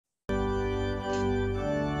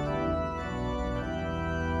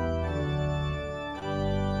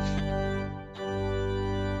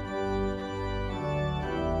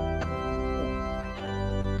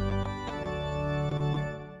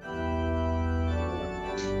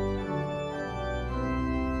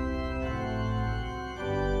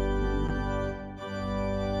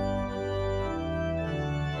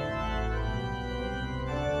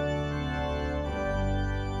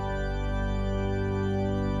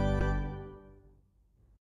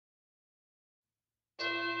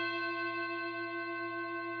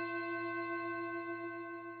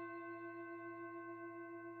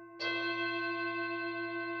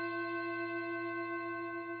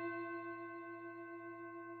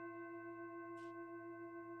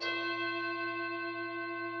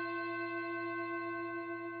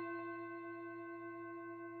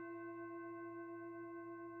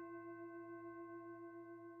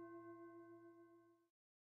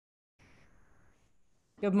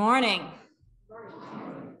Good morning.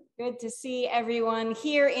 Good to see everyone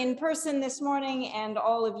here in person this morning and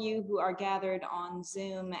all of you who are gathered on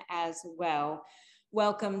Zoom as well.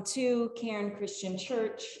 Welcome to Cairn Christian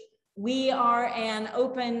Church. We are an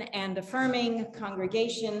open and affirming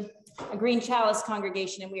congregation, a Green Chalice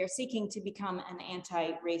congregation, and we are seeking to become an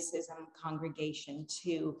anti-racism congregation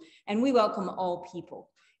too. And we welcome all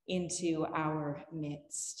people into our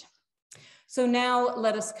midst. So now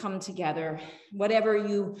let us come together. Whatever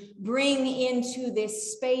you bring into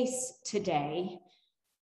this space today,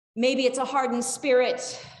 maybe it's a hardened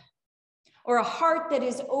spirit or a heart that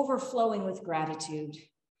is overflowing with gratitude.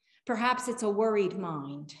 Perhaps it's a worried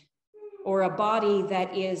mind or a body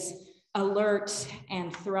that is alert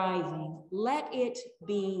and thriving. Let it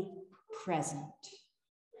be present.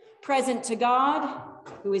 Present to God,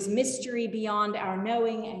 who is mystery beyond our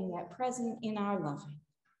knowing and yet present in our loving.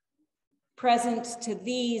 Present to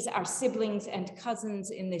these, our siblings and cousins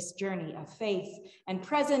in this journey of faith, and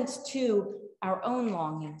present to our own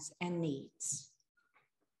longings and needs,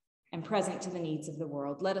 and present to the needs of the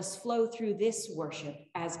world. Let us flow through this worship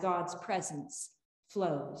as God's presence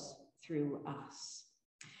flows through us.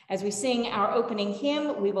 As we sing our opening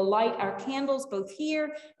hymn, we will light our candles both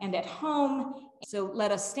here and at home. So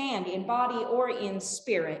let us stand in body or in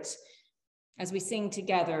spirit as we sing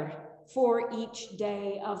together. For each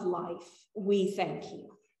day of life, we thank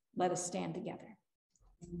you. Let us stand together.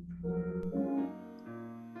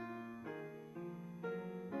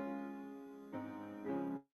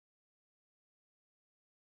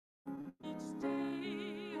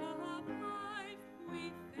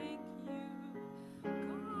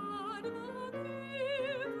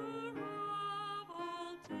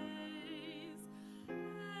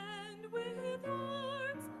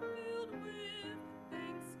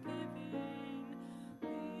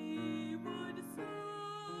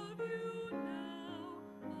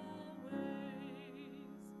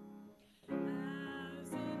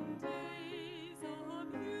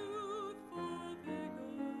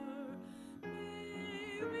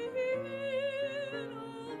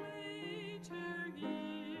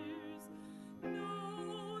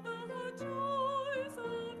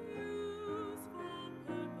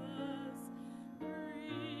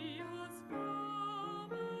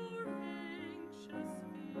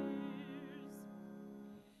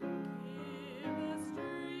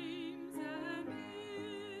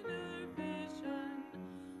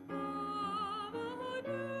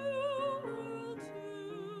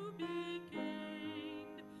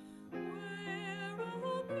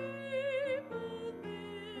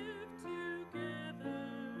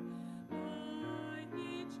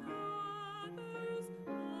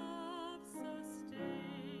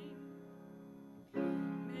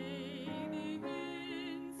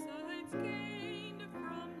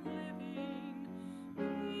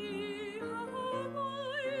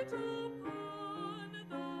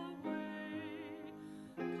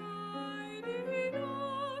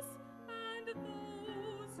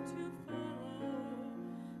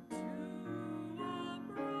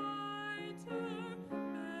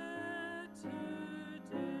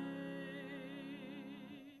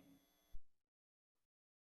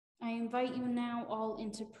 I invite you now all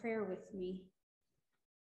into prayer with me.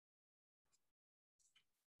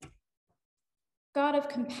 God of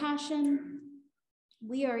compassion,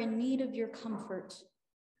 we are in need of your comfort,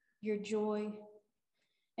 your joy,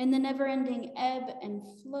 in the never-ending ebb and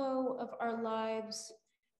flow of our lives.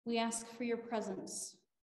 We ask for your presence.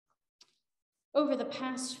 Over the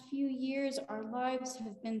past few years, our lives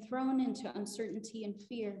have been thrown into uncertainty and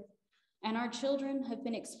fear, and our children have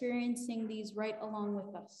been experiencing these right along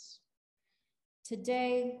with us.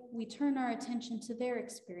 Today, we turn our attention to their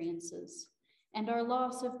experiences and our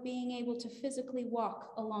loss of being able to physically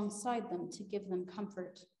walk alongside them to give them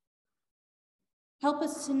comfort. Help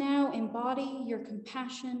us to now embody your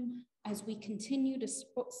compassion as we continue to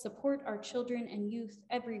support our children and youth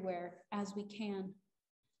everywhere as we can.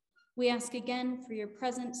 We ask again for your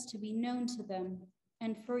presence to be known to them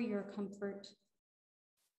and for your comfort.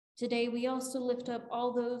 Today, we also lift up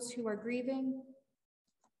all those who are grieving,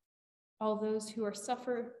 all those who are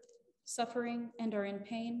suffering and are in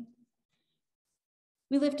pain.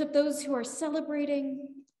 We lift up those who are celebrating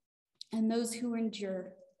and those who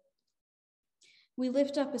endure. We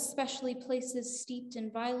lift up especially places steeped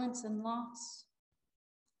in violence and loss: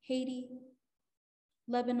 Haiti,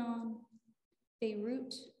 Lebanon,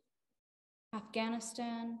 Beirut,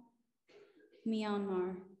 Afghanistan,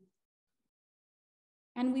 Myanmar.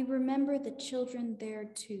 And we remember the children there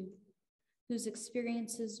too, whose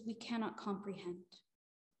experiences we cannot comprehend.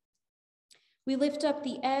 We lift up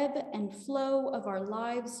the ebb and flow of our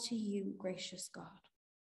lives to you, gracious God.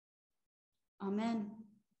 Amen.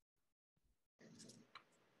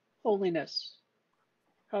 Holiness,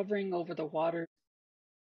 hovering over the waters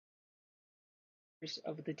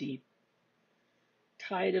of the deep,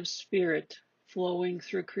 tide of spirit flowing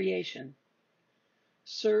through creation,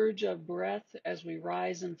 surge of breath as we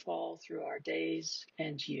rise and fall through our days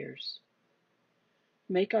and years.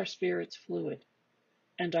 Make our spirits fluid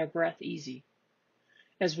and our breath easy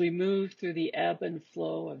as we move through the ebb and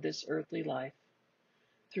flow of this earthly life,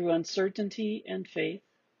 through uncertainty and faith,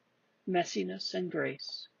 messiness and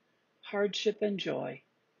grace, hardship and joy,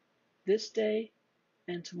 this day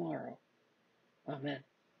and tomorrow. Amen.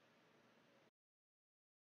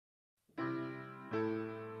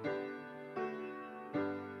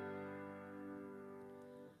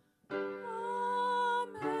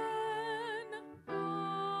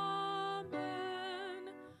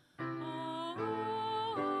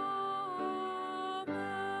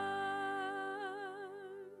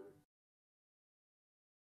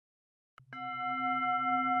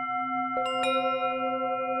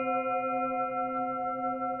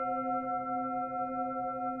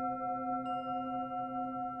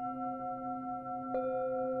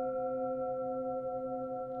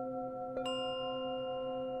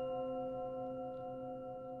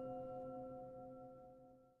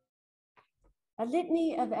 A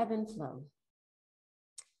litany of ebb and flow.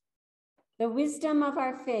 The wisdom of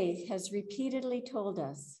our faith has repeatedly told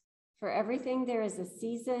us, for everything there is a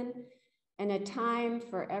season and a time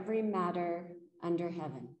for every matter under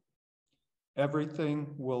heaven.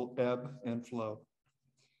 Everything will ebb and flow.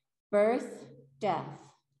 Birth, death.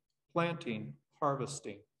 Planting,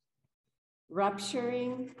 harvesting.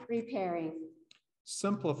 Rupturing, repairing.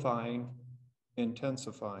 Simplifying,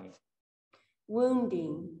 intensifying.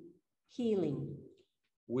 Wounding, healing.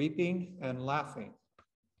 Weeping and laughing.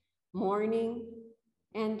 Mourning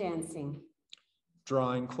and dancing.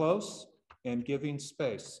 Drawing close and giving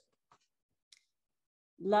space.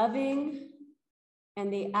 Loving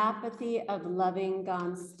and the apathy of loving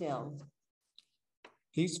gone still.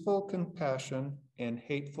 Peaceful compassion and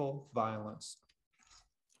hateful violence.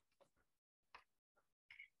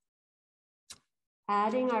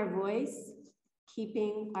 Adding our voice,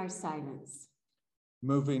 keeping our silence.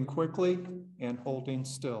 Moving quickly and holding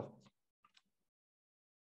still.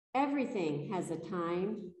 Everything has a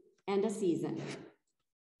time and a season.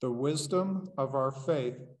 The wisdom of our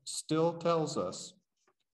faith still tells us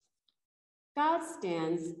God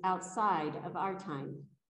stands outside of our time.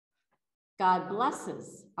 God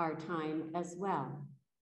blesses our time as well.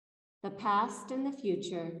 The past and the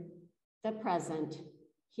future, the present,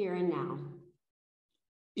 here and now.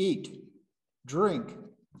 eat, drink,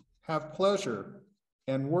 have pleasure,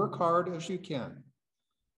 and work hard as you can.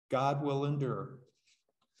 God will endure.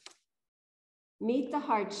 Meet the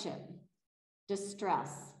hardship,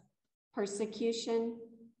 distress, persecution,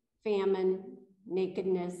 famine,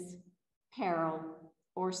 nakedness, peril,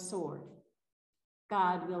 or sword.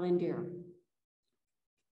 God will endure.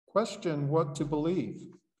 Question what to believe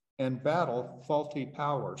and battle faulty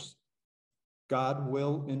powers. God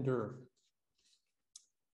will endure.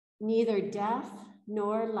 Neither death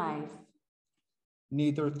nor life.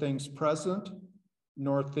 Neither things present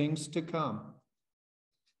nor things to come.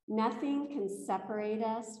 Nothing can separate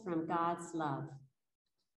us from God's love.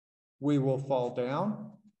 We will fall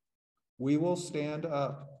down. We will stand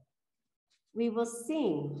up. We will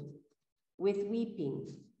sing with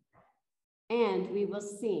weeping, and we will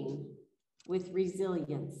sing with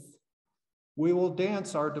resilience. We will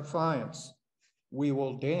dance our defiance. We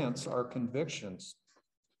will dance our convictions.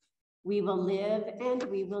 We will live and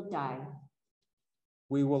we will die.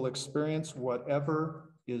 We will experience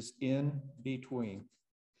whatever is in between.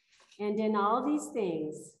 And in all these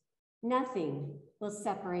things, nothing will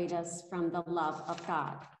separate us from the love of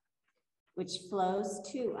God, which flows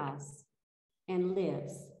to us and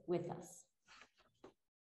lives with us.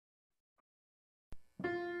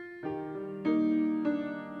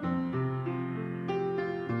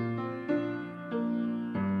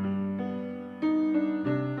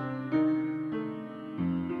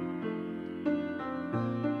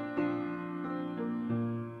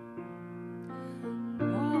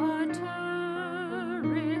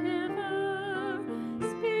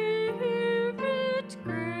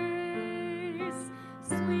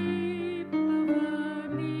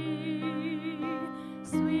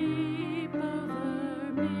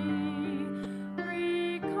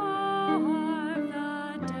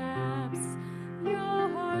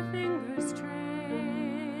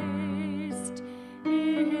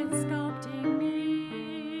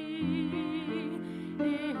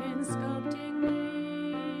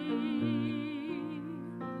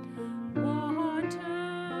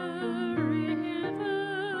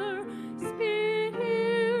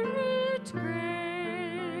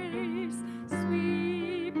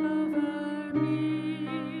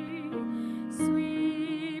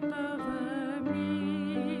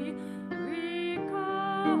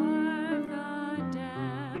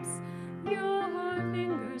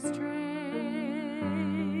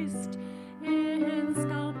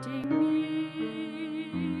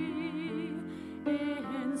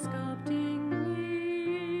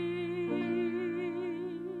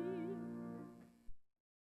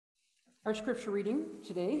 Our scripture reading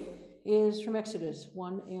today is from Exodus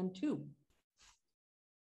 1 and 2.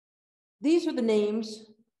 These are the names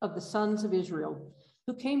of the sons of Israel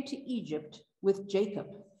who came to Egypt with Jacob,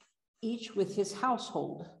 each with his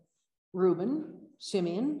household: Reuben,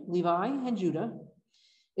 Simeon, Levi, and Judah,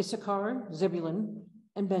 Issachar, Zebulun,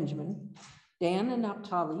 and Benjamin, Dan and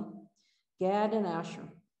Naphtali, Gad and Asher.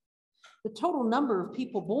 The total number of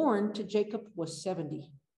people born to Jacob was 70.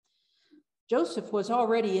 Joseph was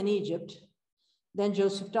already in Egypt. Then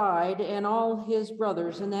Joseph died, and all his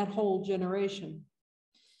brothers and that whole generation.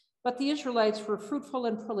 But the Israelites were fruitful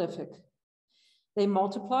and prolific. They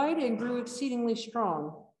multiplied and grew exceedingly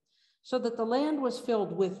strong, so that the land was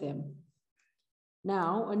filled with them.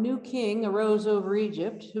 Now a new king arose over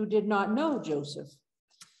Egypt who did not know Joseph.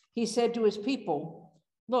 He said to his people,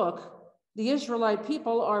 "Look, the Israelite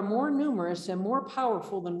people are more numerous and more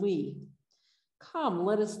powerful than we. Come,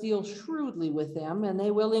 let us deal shrewdly with them, and they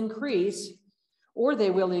will increase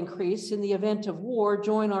in the event of war,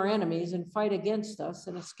 join our enemies and fight against us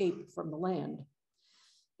and escape from the land."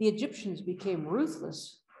 The Egyptians became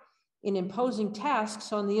ruthless in imposing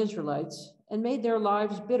tasks on the Israelites and made their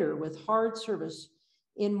lives bitter with hard service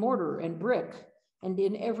in mortar and brick and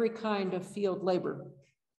in every kind of field labor.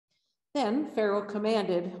 Then Pharaoh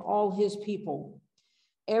commanded all his people,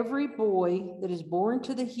 "Every boy that is born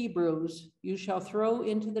to the Hebrews you shall throw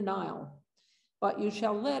into the Nile, but you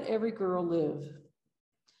shall let every girl live."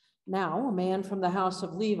 Now a man from the house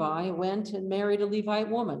of Levi went and married a Levite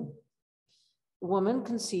woman. The woman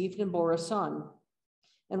conceived and bore a son.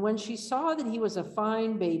 And when she saw that he was a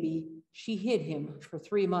fine baby, she hid him for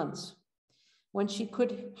 3 months. When she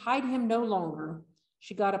could hide him no longer,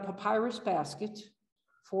 she got a papyrus basket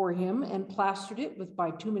for him and plastered it with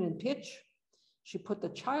bitumen and pitch. She put the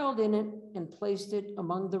child in it and placed it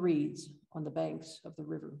among the reeds on the banks of the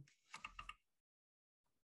river.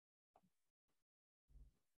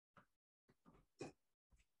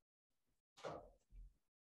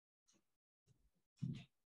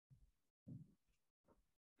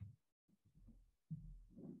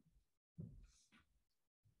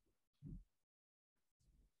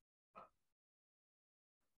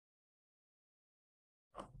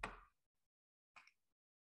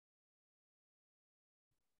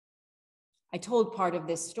 I told part of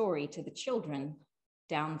this story to the children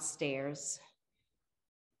downstairs.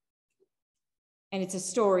 And it's a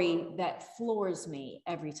story that floors me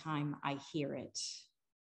every time I hear it.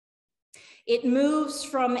 It moves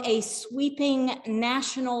from a sweeping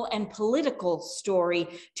national and political story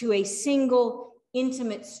to a single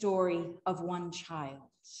intimate story of one child.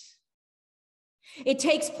 It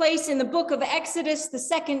takes place in the book of Exodus, the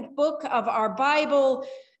second book of our Bible.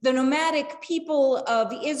 The nomadic people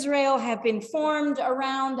of Israel have been formed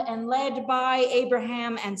around and led by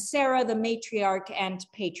Abraham and Sarah, the matriarch and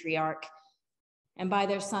patriarch, and by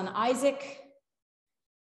their son Isaac,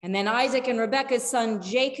 and then Isaac and Rebekah's son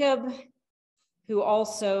Jacob, who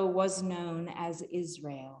also was known as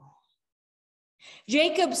Israel.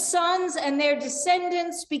 Jacob's sons and their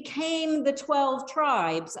descendants became the 12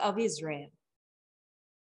 tribes of Israel.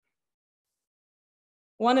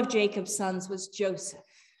 One of Jacob's sons was Joseph,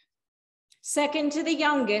 second to the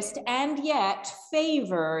youngest, and yet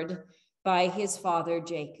favored by his father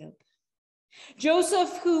Jacob.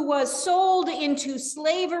 Joseph, who was sold into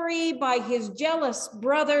slavery by his jealous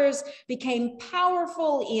brothers, became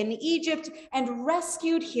powerful in Egypt and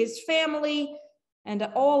rescued his family and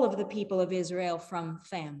all of the people of Israel from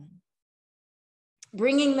famine,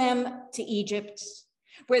 bringing them to Egypt,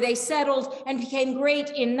 where they settled and became great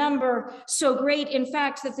in number, so great, in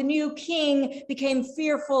fact, that the new king became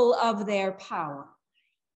fearful of their power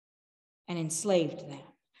and enslaved them.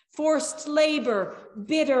 Forced labor,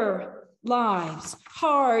 bitter lives,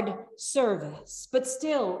 hard service, but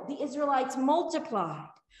still the Israelites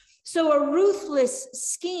multiplied. So a ruthless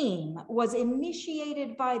scheme was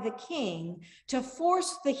initiated by the king to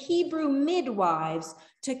force the Hebrew midwives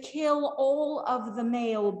to kill all of the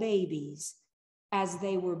male babies as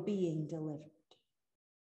they were being delivered.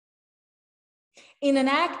 In an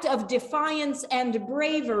act of defiance and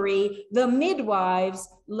bravery, the midwives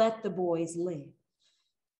let the boys live.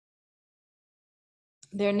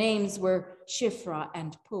 Their names were Shiphrah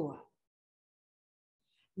and Puah,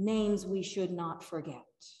 names we should not forget.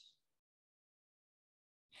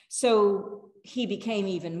 So he became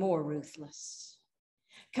even more ruthless,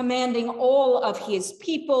 commanding all of his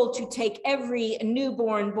people to take every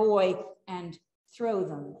newborn boy and throw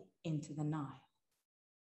them into the Nile.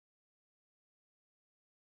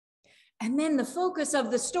 And then the focus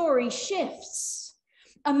of the story shifts.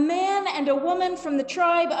 A man and a woman from the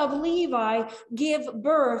tribe of Levi give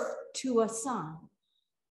birth to a son.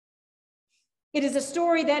 It is a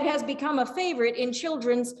story that has become a favorite in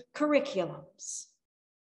children's curriculums.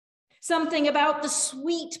 Something about the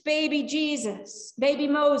sweet baby Jesus, baby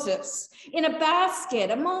Moses, in a basket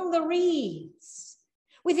among the reeds,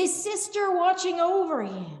 with his sister watching over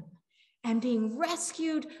him and being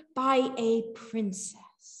rescued by a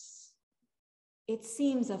princess. It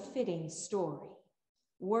seems a fitting story,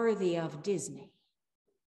 worthy of Disney.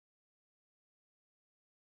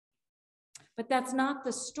 But that's not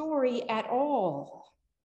the story at all.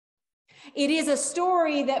 It is a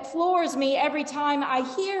story that floors me every time I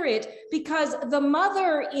hear it, because the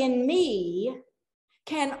mother in me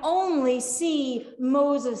can only see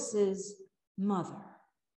Moses's mother.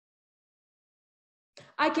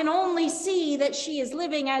 I can only see that she is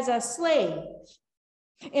living as a slave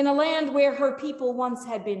in a land where her people once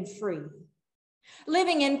had been free,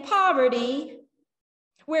 living in poverty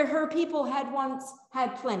where her people had once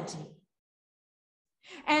had plenty.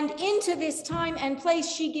 And into this time and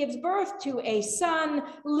place, she gives birth to a son,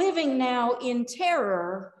 living now in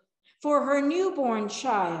terror for her newborn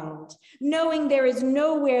child, knowing there is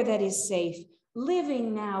nowhere that is safe,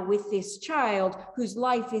 living now with this child whose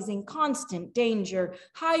life is in constant danger,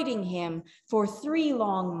 hiding him for 3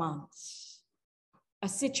 long months, a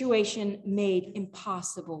situation made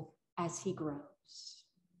impossible as he grows.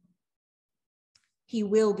 He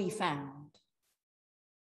will be found.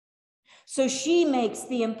 So she makes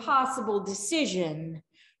the impossible decision.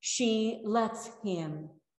 She lets him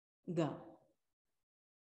go.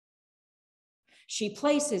 She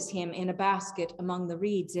places him in a basket among the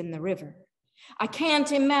reeds in the river. I can't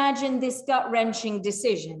imagine this gut-wrenching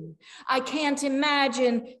decision. I can't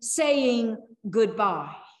imagine saying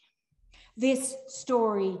goodbye. This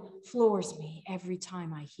story floors me every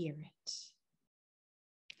time I hear it.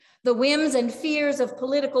 The whims and fears of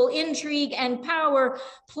political intrigue and power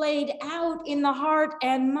played out in the heart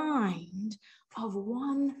and mind of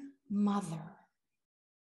one mother.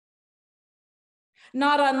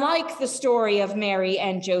 Not unlike the story of Mary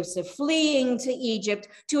and Joseph fleeing to Egypt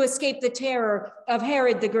to escape the terror of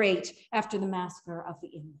Herod the Great after the massacre of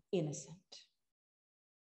the innocent.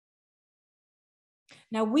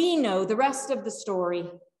 Now we know the rest of the story.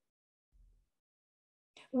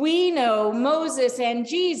 We know Moses and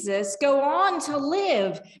Jesus go on to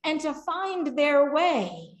live and to find their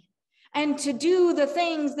way and to do the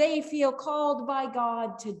things they feel called by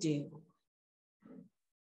God to do.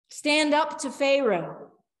 Stand up to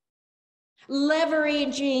Pharaoh,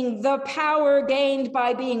 leveraging the power gained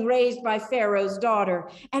by being raised by Pharaoh's daughter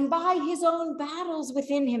and by his own battles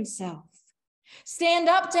within himself. Stand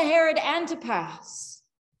up to Herod Antipas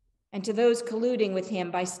and to those colluding with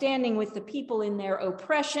him by standing with the people in their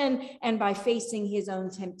oppression and by facing his own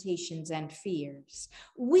temptations and fears.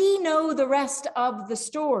 We know the rest of the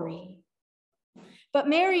story, but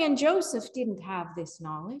Mary and Joseph didn't have this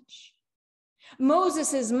knowledge.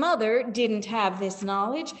 Moses' mother didn't have this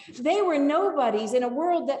knowledge. They were nobodies in a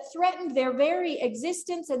world that threatened their very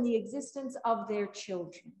existence and the existence of their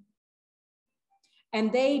children.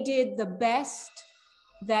 And they did the best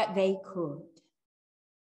that they could.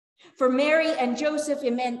 For Mary and Joseph,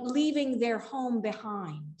 it meant leaving their home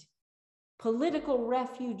behind, political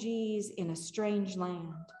refugees in a strange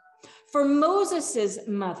land. For Moses'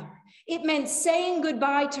 mother, it meant saying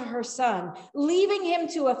goodbye to her son, leaving him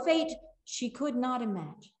to a fate she could not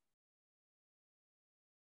imagine.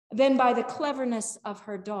 Then by the cleverness of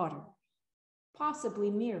her daughter,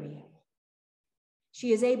 possibly Miriam,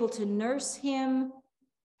 she is able to nurse him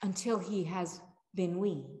until he has been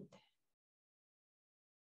weaned,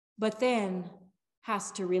 but then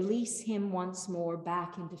has to release him once more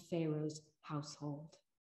back into Pharaoh's household.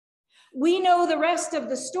 We know the rest of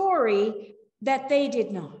the story that they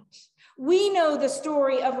did not. We know the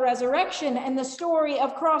story of resurrection and the story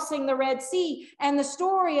of crossing the Red Sea and the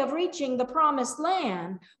story of reaching the promised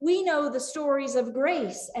land. We know the stories of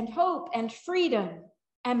grace and hope and freedom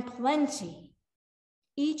and plenty,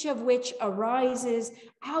 each of which arises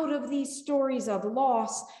out of these stories of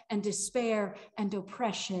loss and despair and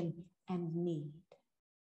oppression and need.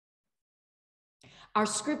 Our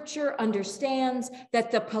scripture understands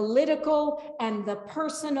that the political and the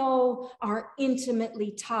personal are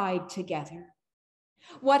intimately tied together.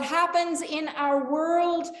 What happens in our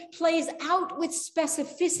world plays out with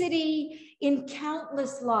specificity in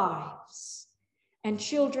countless lives, and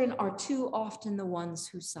children are too often the ones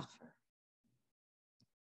who suffer.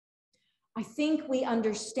 I think we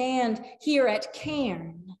understand here at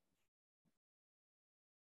Cairn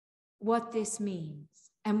what this means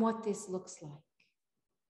and what this looks like.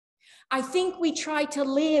 I think we try to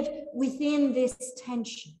live within this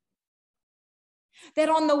tension. That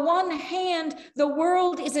on the one hand, the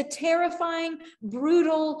world is a terrifying,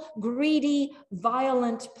 brutal, greedy,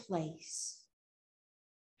 violent place.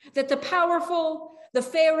 That the powerful, the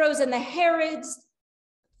Pharaohs and the Herods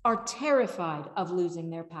are terrified of losing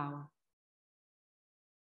their power.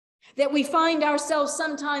 That we find ourselves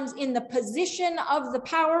sometimes in the position of the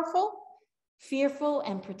powerful, fearful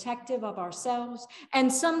and protective of ourselves,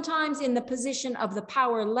 and sometimes in the position of the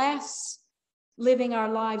powerless, living our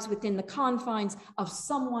lives within the confines of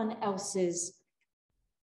someone else's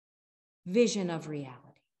vision of reality.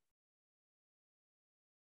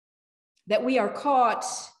 That we are caught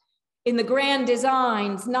in the grand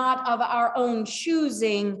designs, not of our own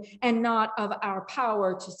choosing and not of our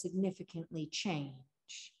power to significantly change.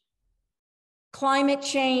 Climate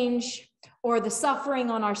change, or the suffering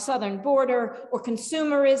on our southern border, or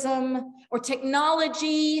consumerism, or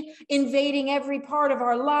technology invading every part of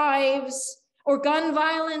our lives, or gun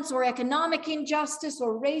violence, or economic injustice,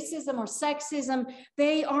 or racism, or sexism,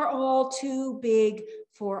 they are all too big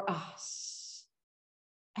for us.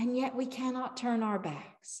 And yet we cannot turn our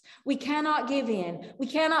backs. We cannot give in. We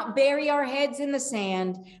cannot bury our heads in the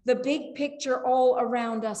sand. The big picture all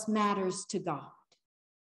around us matters to God.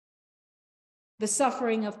 The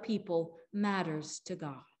suffering of people matters to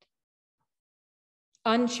God.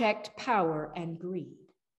 Unchecked power and greed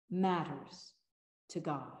matters to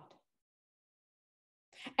God.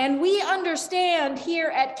 And we understand here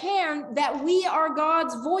at Cairn that we are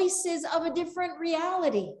God's voices of a different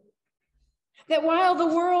reality. That while the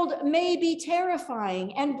world may be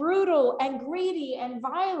terrifying and brutal and greedy and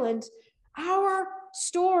violent, our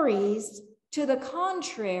stories, to the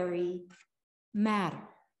contrary, matter.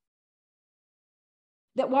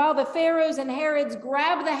 That while the Pharaohs and Herods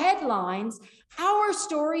grab the headlines, our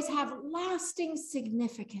stories have lasting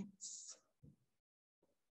significance.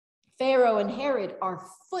 Pharaoh and Herod are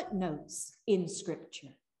footnotes in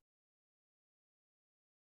Scripture.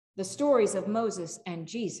 The stories of Moses and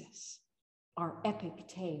Jesus are epic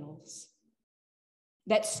tales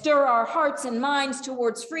that stir our hearts and minds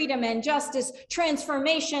towards freedom and justice,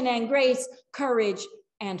 transformation and grace, courage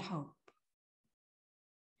and hope.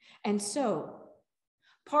 And so,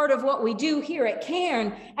 part of what we do here at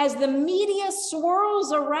Cairn, as the media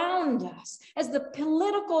swirls around us, as the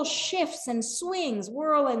political shifts and swings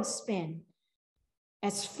whirl and spin,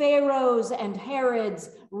 as Pharaohs and Herods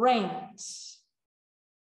rant,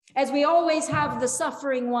 as we always have the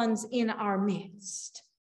suffering ones in our midst,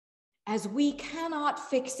 as we cannot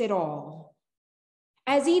fix it all,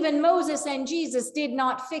 as even Moses and Jesus did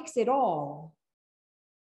not fix it all,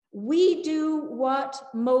 we do what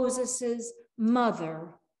Moses's mother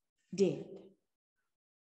did.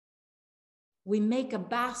 We make a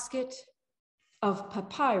basket of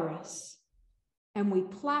papyrus and we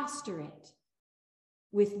plaster it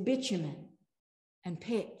with bitumen and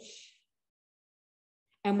pitch.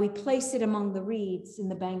 And we place it among the reeds in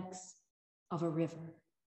the banks of a river.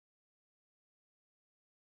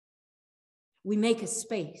 We make a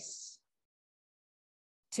space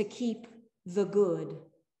to keep the good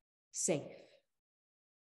safe,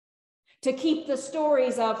 to keep the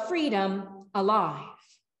stories of freedom alive,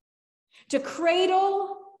 to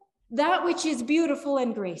cradle that which is beautiful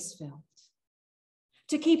and grace-filled,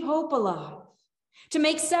 to keep hope alive, to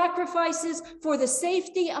make sacrifices for the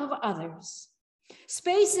safety of others,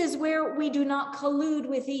 spaces where we do not collude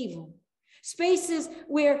with evil, spaces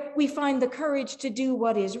where we find the courage to do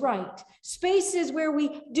what is right, spaces where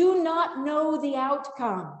we do not know the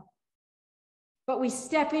outcome, but we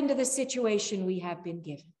step into the situation we have been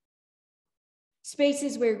given.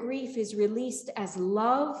 Spaces where grief is released as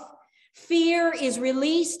love, fear is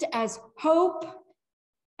released as hope,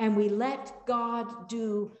 and we let God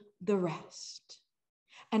do the rest.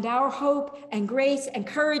 And our hope and grace and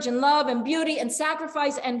courage and love and beauty and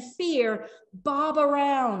sacrifice and fear bob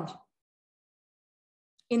around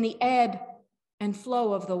in the ebb and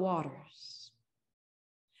flow of the waters,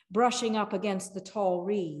 brushing up against the tall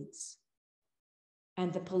reeds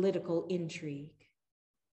and the political intrigue.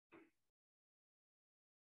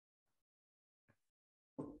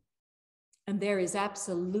 And there is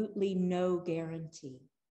absolutely no guarantee.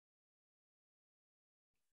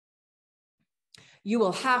 You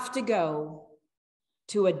will have to go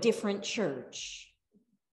to a different church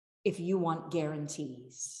if you want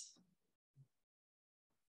guarantees.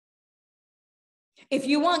 If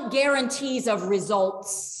you want guarantees of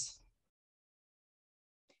results,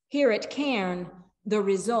 here at Cairn, the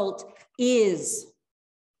result is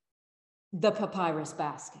the papyrus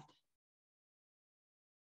basket,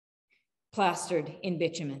 plastered in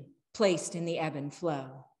bitumen, placed in the ebb and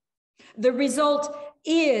flow. The result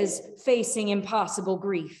is facing impossible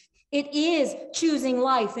grief, It is choosing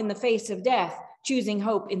life in the face of death, choosing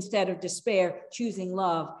hope instead of despair, choosing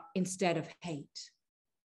love instead of hate.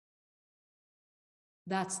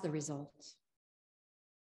 That's the result.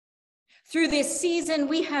 Through this season,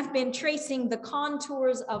 we have been tracing the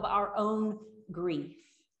contours of our own grief.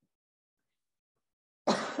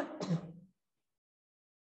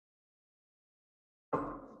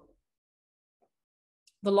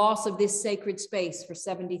 The loss of this sacred space for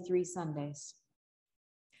 73 Sundays.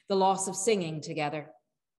 The loss of singing together.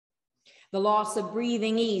 The loss of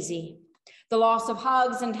breathing easy. The loss of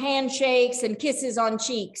hugs and handshakes and kisses on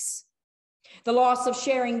cheeks. The loss of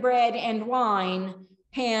sharing bread and wine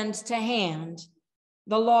hand to hand.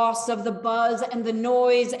 The loss of the buzz and the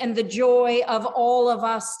noise and the joy of all of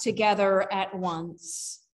us together at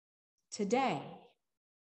once. Today,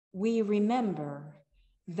 we remember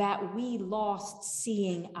that we lost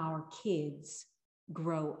seeing our kids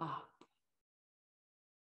grow up.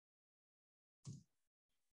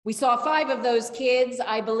 We saw 5 of those kids.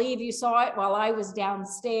 I believe you saw it while I was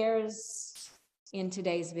downstairs in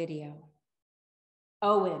today's video.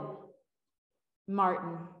 Owen,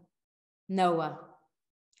 Martin, Noah,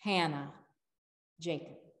 Hannah,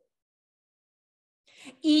 Jacob.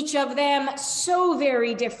 Each of them so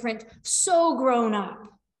very different, so grown up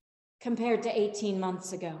compared to 18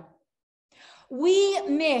 months ago. We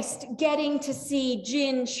missed getting to see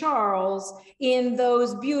Jin Charles in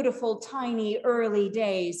those beautiful, tiny, early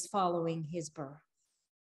days following his birth.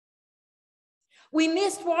 We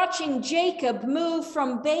missed watching Jacob move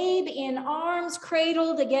from babe in arms,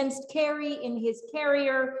 cradled against Carrie in his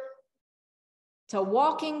carrier, to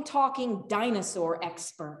walking, talking dinosaur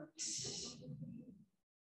expert.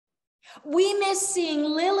 We miss seeing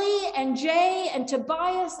Lily and Jay and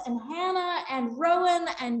Tobias and Hannah and Rowan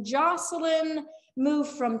and Jocelyn move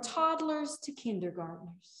from toddlers to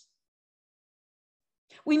kindergartners.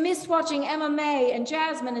 We missed watching Emma May and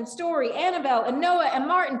Jasmine and Story, Annabelle and Noah and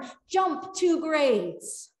Martin jump 2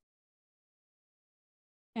 grades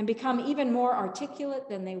and become even more articulate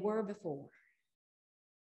than they were before.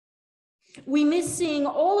 We miss seeing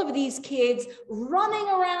all of these kids running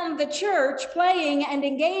around the church, playing and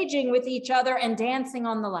engaging with each other and dancing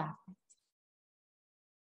on the labyrinth.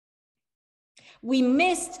 We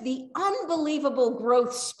missed the unbelievable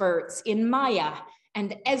growth spurts in Maya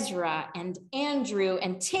and Ezra and Andrew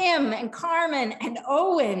and Tim and Carmen and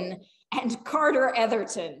Owen and Carter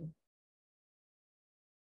Etherton.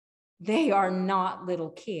 They are not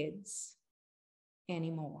little kids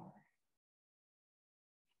anymore.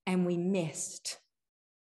 And we missed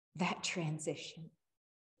that transition.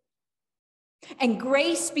 And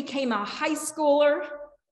Grace became a high schooler,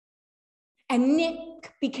 and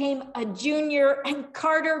Nick became a junior, and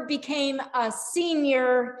Carter became a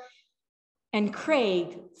senior, and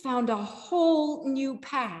Craig found a whole new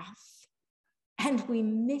path, and we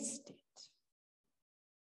missed it.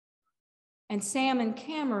 And Sam and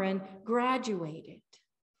Cameron graduated,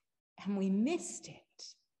 and we missed it.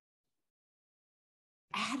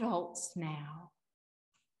 Adults now,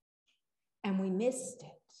 and we missed it.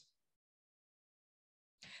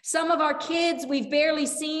 Some of our kids we've barely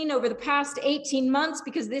seen over the past 18 months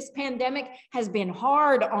because this pandemic has been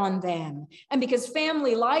hard on them, and because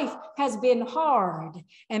family life has been hard,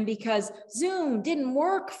 and because Zoom didn't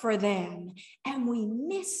work for them, and we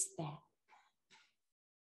miss them.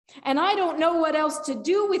 And I don't know what else to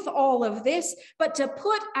do with all of this, but to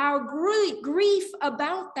put our grief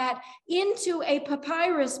about that into a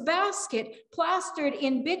papyrus basket plastered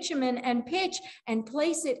in bitumen and pitch and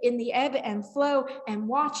place it in the ebb and flow and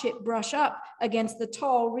watch it brush up against the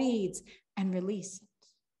tall reeds and release it.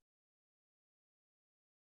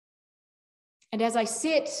 And as I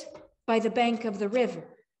sit by the bank of the river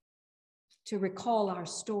to recall our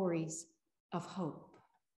stories of hope,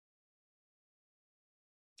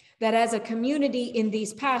 that as a community in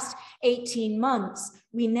these past 18 months,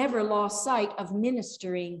 we never lost sight of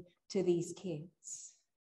ministering to these kids,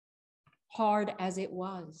 hard as it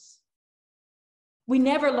was. We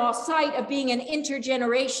never lost sight of being an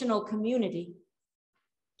intergenerational community.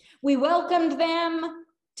 We welcomed them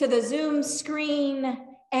to the Zoom screen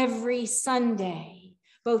every Sunday,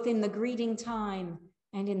 both in the greeting time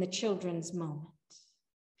and in the children's moment.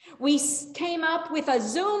 We came up with a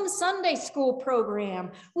Zoom Sunday school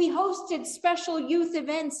program. We hosted special youth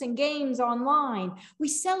events and games online. We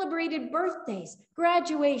celebrated birthdays,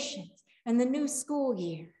 graduations, and the new school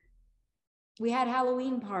year. We had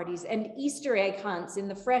Halloween parties and Easter egg hunts in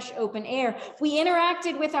the fresh open air. We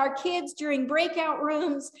interacted with our kids during breakout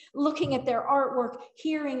rooms, looking at their artwork,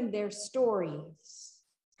 hearing their stories.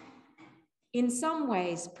 In some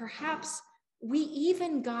ways, perhaps we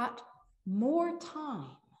even got more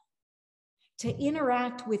time to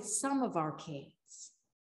interact with some of our kids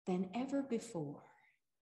than ever before.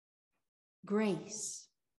 Grace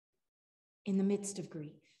in the midst of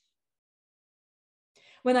grief.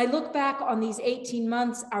 When I look back on these 18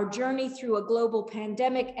 months, our journey through a global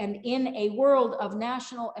pandemic and in a world of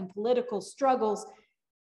national and political struggles,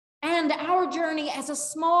 and our journey as a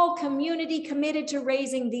small community committed to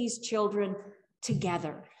raising these children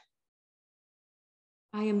together,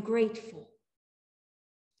 I am grateful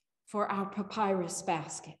for our papyrus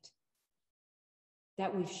basket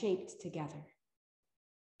that we've shaped together.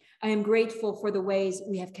 I am grateful for the ways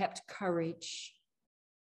we have kept courage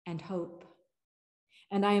and hope.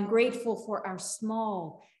 And I am grateful for our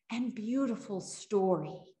small and beautiful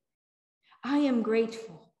story. I am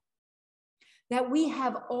grateful that we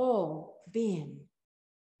have all been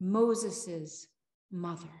Moses's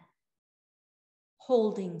mother,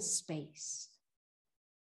 holding space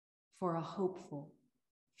for a hopeful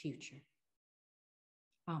future.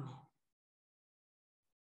 Amen.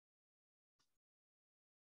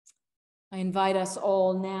 I invite us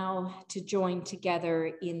all now to join together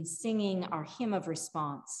in singing our hymn of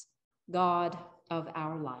response, God of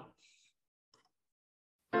our life.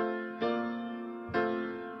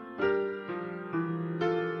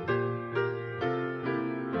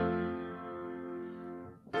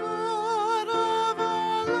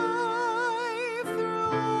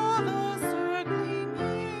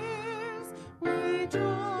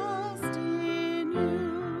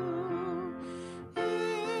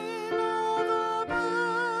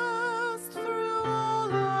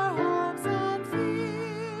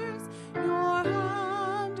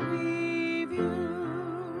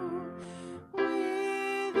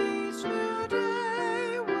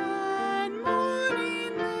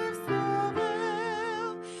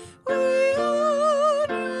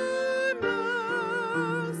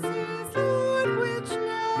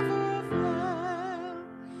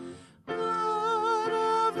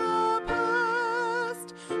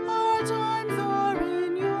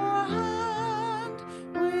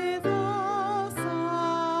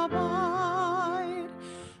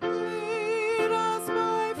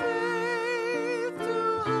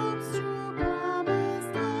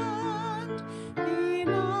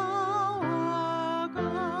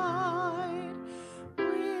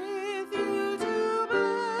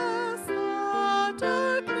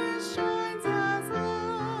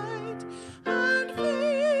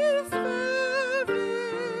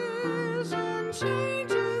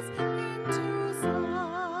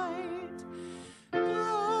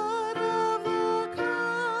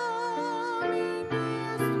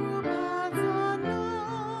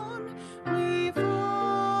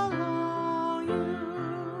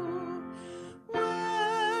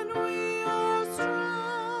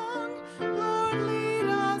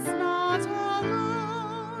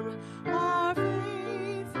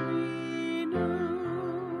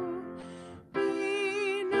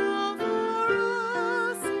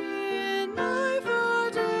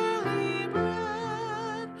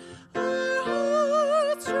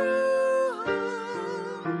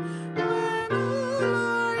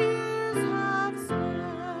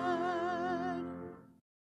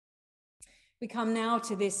 We come now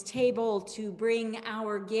to this table to bring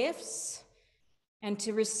our gifts and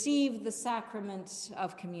to receive the sacrament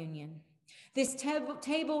of communion. This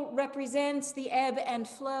table represents the ebb and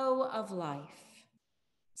flow of life,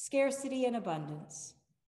 scarcity and abundance,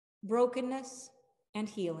 brokenness and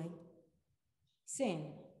healing,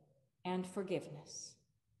 sin and forgiveness,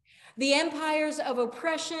 the empires of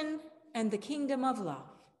oppression and the kingdom of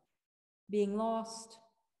love, being lost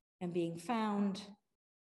and being found,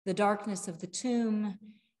 the darkness of the tomb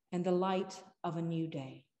and the light of a new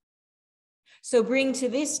day. So bring to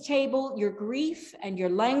this table your grief and your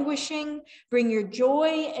languishing, bring your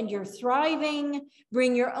joy and your thriving,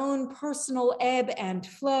 bring your own personal ebb and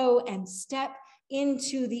flow, and step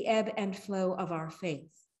into the ebb and flow of our faith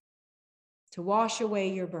to wash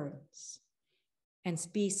away your burdens and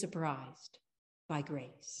be surprised by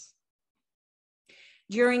grace.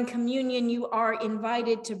 During communion, you are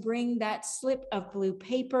invited to bring that slip of blue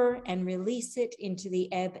paper and release it into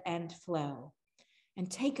the ebb and flow.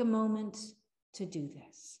 And take a moment to do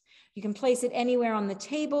this. You can place it anywhere on the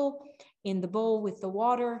table, in the bowl with the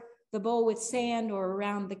water, the bowl with sand, or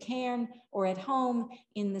around the cairn, or at home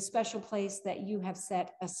in the special place that you have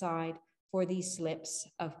set aside for these slips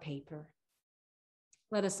of paper.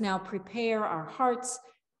 Let us now prepare our hearts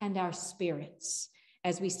and our spirits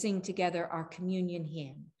as we sing together our communion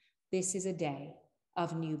hymn. This is a day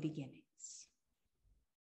of new beginnings.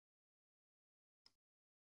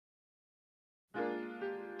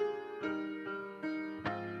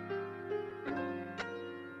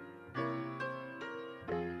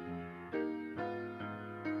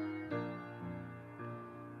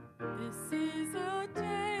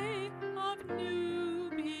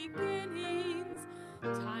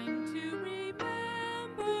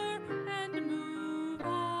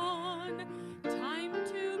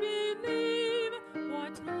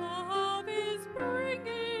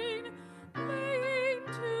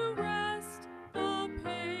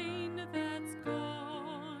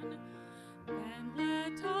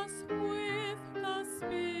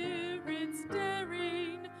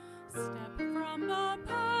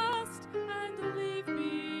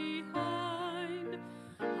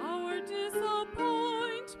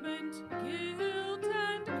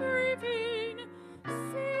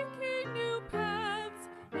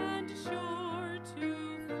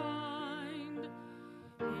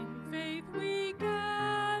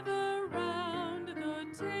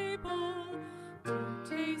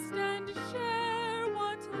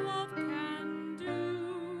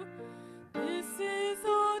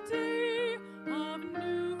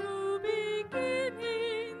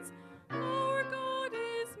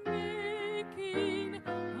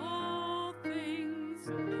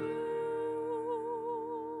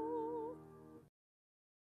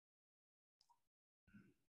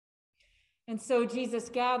 And so Jesus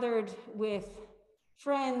gathered with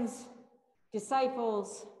friends,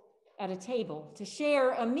 disciples at a table to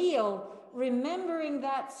share a meal, remembering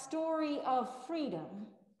that story of freedom,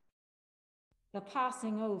 the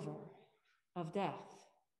passing over of death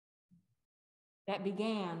that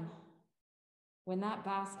began when that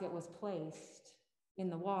basket was placed in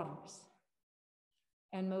the waters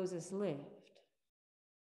and Moses lived.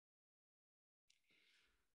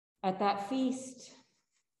 At that feast,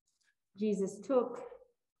 Jesus took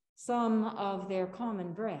some of their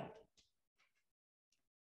common bread,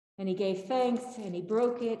 and he gave thanks, and he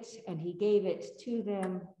broke it, and he gave it to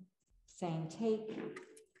them, saying, "Take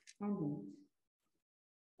and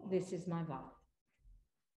eat. This is my body."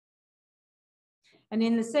 And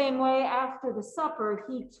in the same way, after the supper,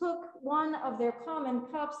 he took one of their common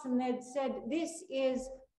cups and then said, "This is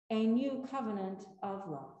a new covenant of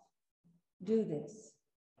love. Do this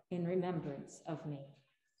in remembrance of me."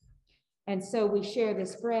 And so we share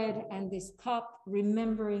this bread and this cup,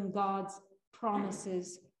 remembering God's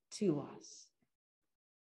promises to us,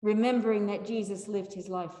 remembering that Jesus lived his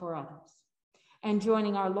life for others, and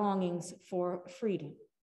joining our longings for freedom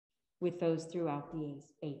with those throughout the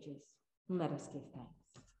ages. Let us give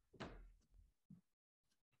thanks.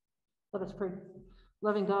 Let us pray.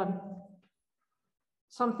 Loving God,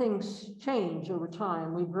 some things change over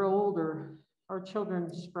time. We grow older. Our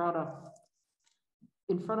children sprout up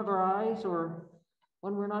in front of our eyes or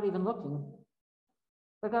when we're not even looking.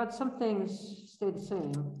 But God, some things stay the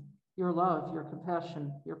same. Your love, your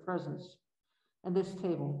compassion, your presence, and this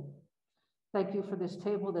table. Thank you for this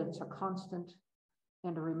table that's a constant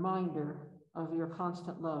and a reminder of your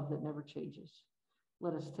constant love that never changes.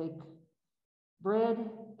 Let us take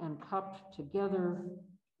bread and cup together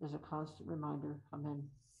as a constant reminder. Amen.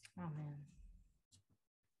 Amen.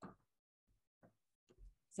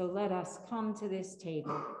 So let us come to this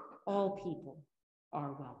table. All people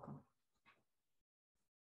are welcome.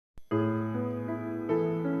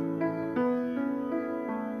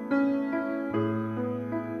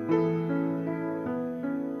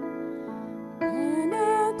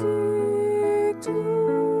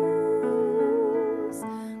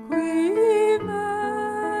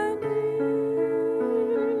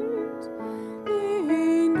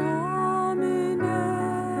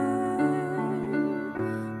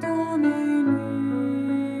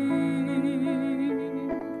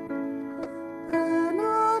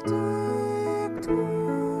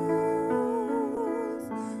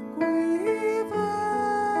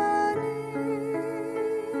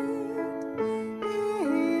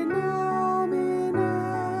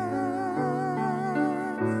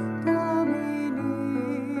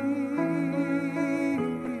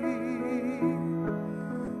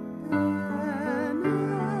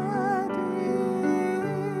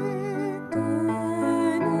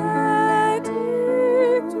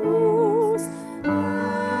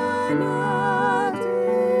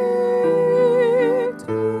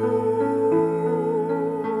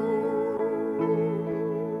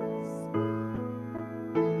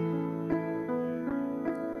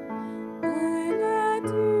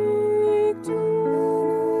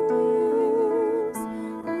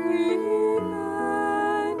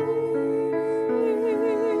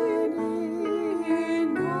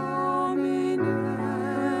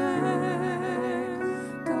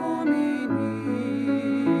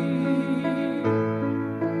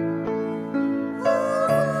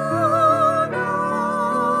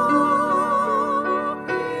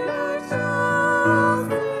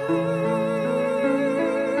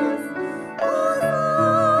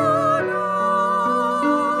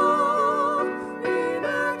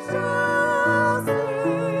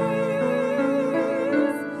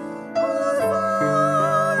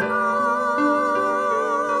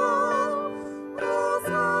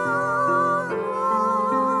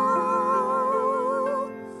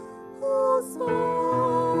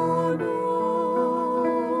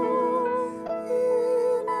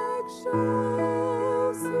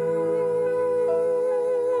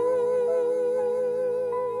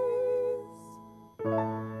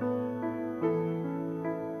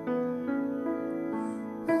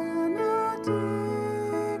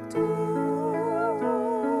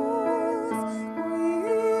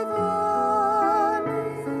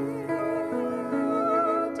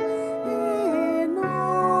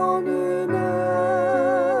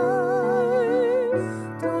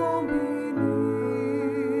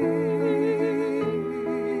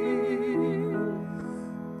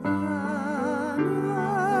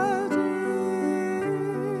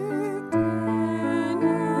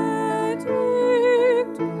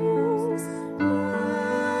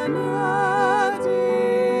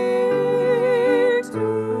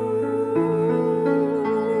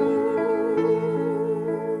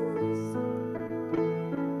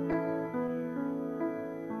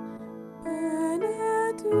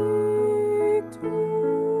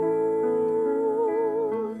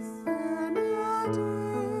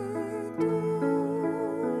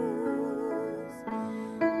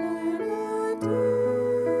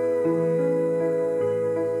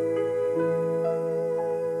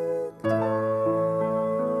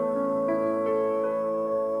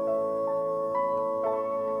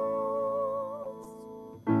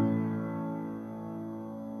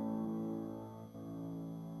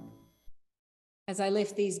 As I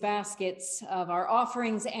lift these baskets of our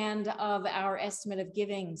offerings and of our estimate of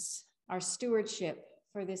givings, our stewardship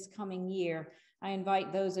for this coming year, I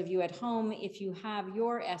invite those of you at home, if you have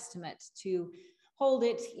your estimate, to hold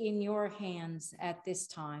it in your hands at this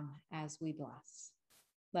time as we bless.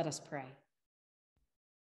 Let us pray.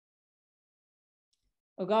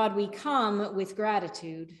 O God, we come with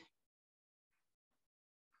gratitude.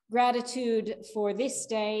 Gratitude for this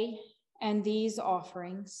day and these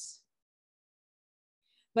offerings,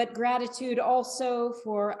 but gratitude also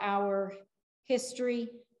for our history,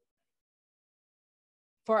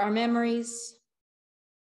 for our memories,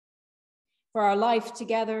 for our life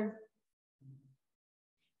together,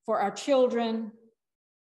 for our children,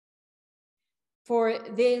 for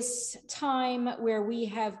this time where we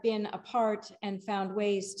have been apart and found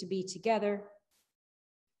ways to be together,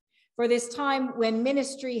 for this time when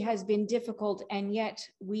ministry has been difficult and yet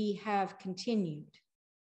we have continued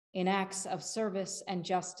in acts of service and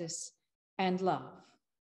justice and love.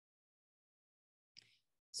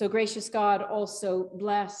 So gracious God, also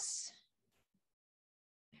bless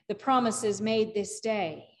the promises made this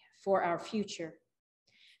day for our future,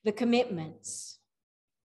 the commitments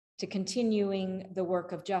to continuing the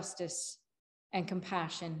work of justice and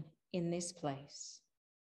compassion in this place.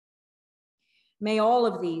 May all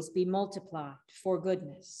of these be multiplied for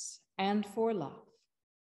goodness and for love.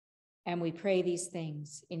 And we pray these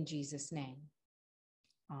things in Jesus' name.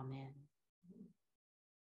 Amen.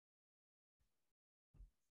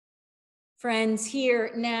 Friends,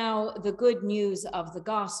 hear now the good news of the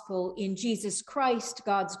gospel. In Jesus Christ,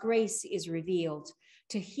 God's grace is revealed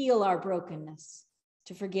to heal our brokenness,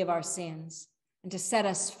 to forgive our sins, and to set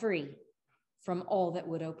us free from all that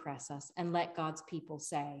would oppress us. And let God's people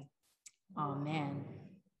say, Amen.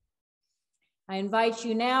 I invite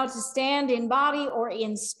you now to stand in body or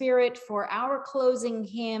in spirit for our closing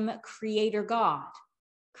hymn, Creator God,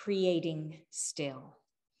 Creating Still.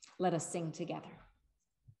 Let us sing together.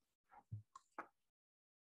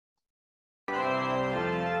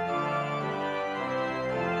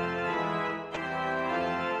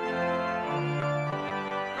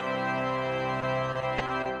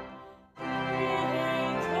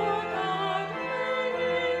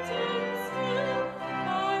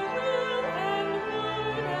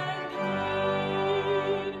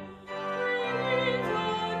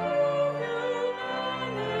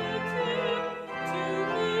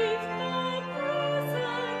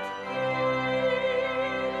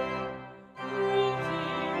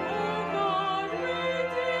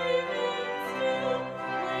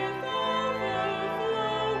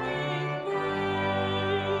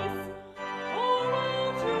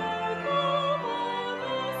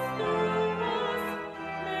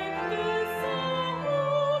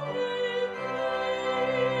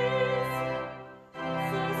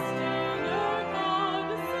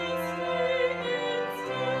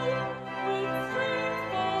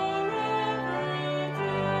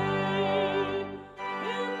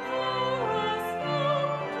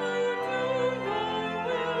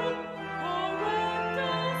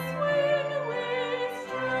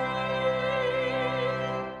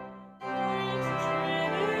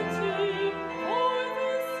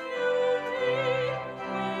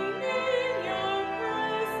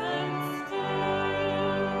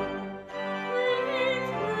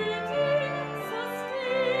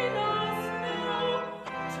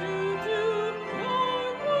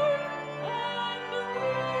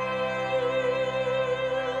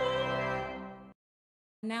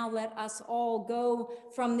 Now let us all go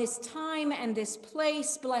from this time and this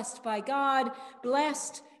place, blessed by God,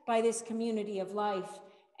 blessed by this community of life,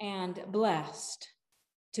 and blessed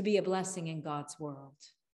to be a blessing in God's world.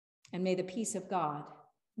 And may the peace of God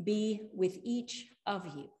be with each of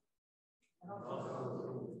you.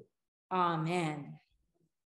 Amen.